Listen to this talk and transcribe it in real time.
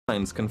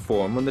signs can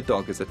form when the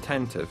dog is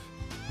attentive.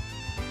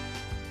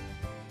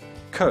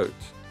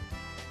 Coat.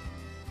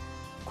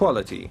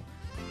 Quality.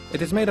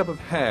 It is made up of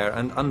hair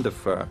and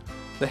underfur.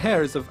 The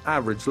hair is of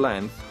average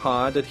length,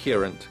 hard,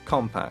 adherent,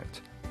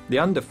 compact. The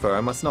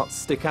underfur must not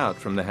stick out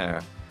from the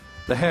hair.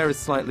 The hair is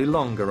slightly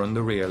longer on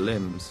the rear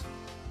limbs.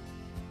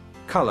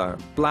 Color.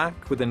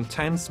 Black with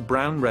intense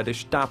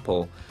brown-reddish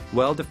dapple,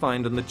 well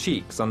defined on the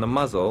cheeks, on the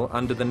muzzle,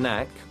 under the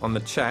neck, on the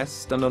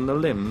chest and on the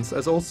limbs,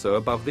 as also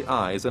above the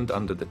eyes and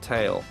under the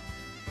tail.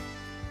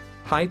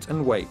 Height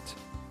and weight.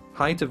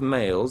 Height of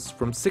males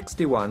from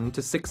 61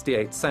 to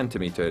 68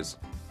 centimeters.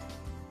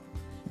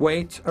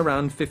 Weight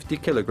around 50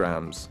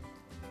 kilograms.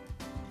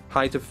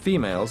 Height of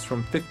females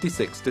from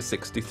 56 to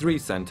 63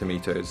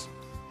 centimeters.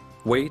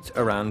 Weight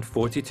around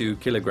 42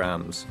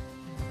 kilograms.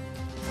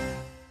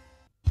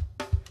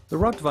 The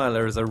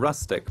Rottweiler is a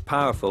rustic,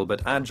 powerful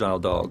but agile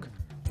dog.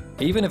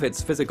 Even if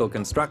its physical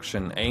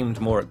construction,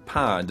 aimed more at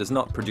power, does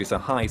not produce a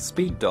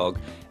high-speed dog,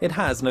 it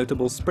has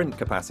notable sprint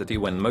capacity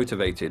when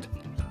motivated.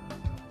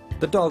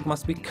 The dog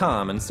must be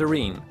calm and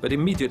serene, but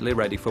immediately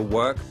ready for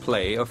work,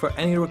 play, or for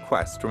any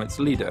request from its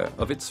leader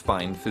of its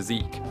fine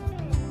physique.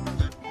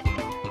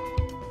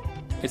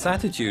 Its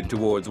attitude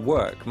towards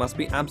work must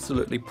be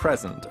absolutely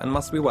present and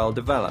must be well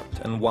developed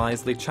and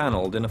wisely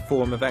channeled in a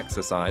form of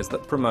exercise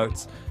that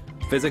promotes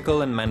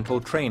physical and mental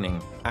training,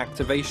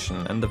 activation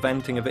and the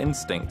venting of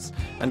instincts,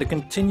 and a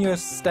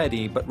continuous,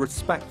 steady but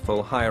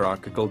respectful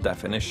hierarchical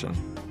definition.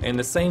 In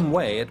the same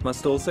way, it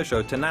must also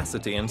show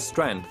tenacity and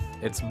strength.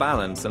 Its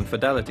balance and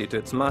fidelity to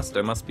its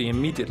master must be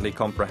immediately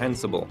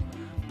comprehensible.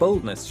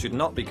 Boldness should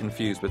not be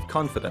confused with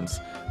confidence,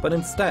 but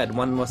instead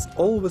one must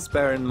always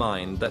bear in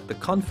mind that the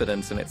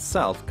confidence in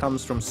itself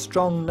comes from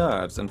strong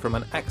nerves and from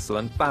an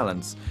excellent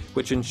balance,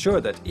 which ensure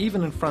that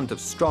even in front of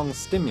strong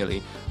stimuli,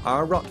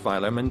 our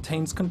Rottweiler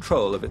maintains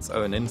control of its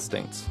own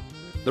instincts.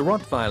 The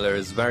Rottweiler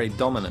is very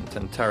dominant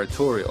and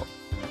territorial.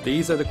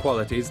 These are the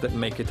qualities that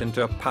make it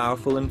into a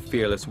powerful and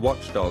fearless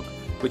watchdog,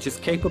 which is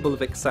capable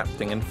of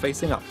accepting and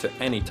facing up to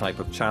any type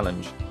of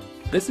challenge.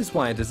 This is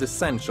why it is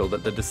essential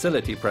that the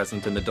docility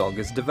present in the dog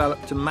is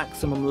developed to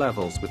maximum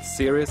levels with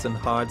serious and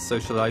hard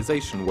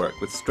socialization work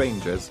with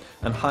strangers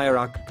and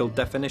hierarchical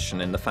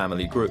definition in the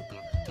family group.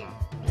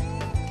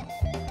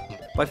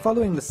 By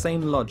following the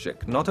same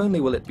logic, not only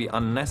will it be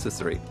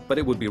unnecessary, but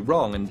it would be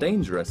wrong and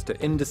dangerous to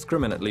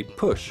indiscriminately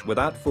push,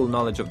 without full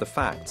knowledge of the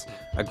facts,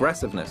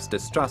 aggressiveness,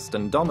 distrust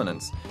and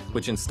dominance,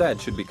 which instead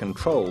should be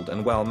controlled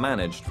and well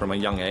managed from a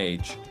young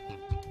age.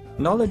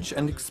 Knowledge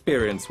and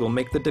experience will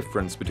make the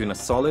difference between a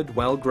solid,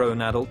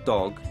 well-grown adult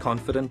dog,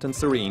 confident and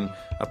serene,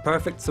 a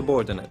perfect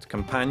subordinate,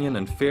 companion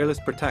and fearless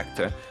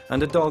protector,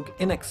 and a dog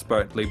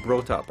inexpertly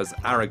brought up as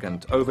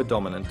arrogant,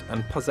 over-dominant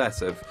and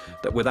possessive,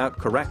 that without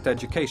correct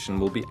education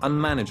will be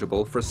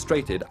unmanageable,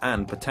 frustrated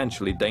and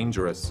potentially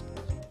dangerous.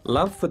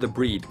 Love for the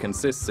breed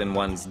consists in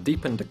one's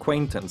deepened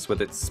acquaintance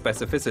with its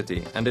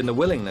specificity and in the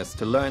willingness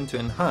to learn to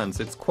enhance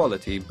its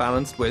quality,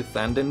 balanced with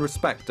and in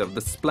respect of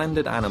the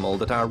splendid animal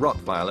that our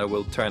Rottweiler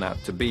will turn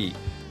out to be,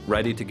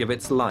 ready to give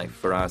its life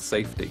for our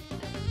safety.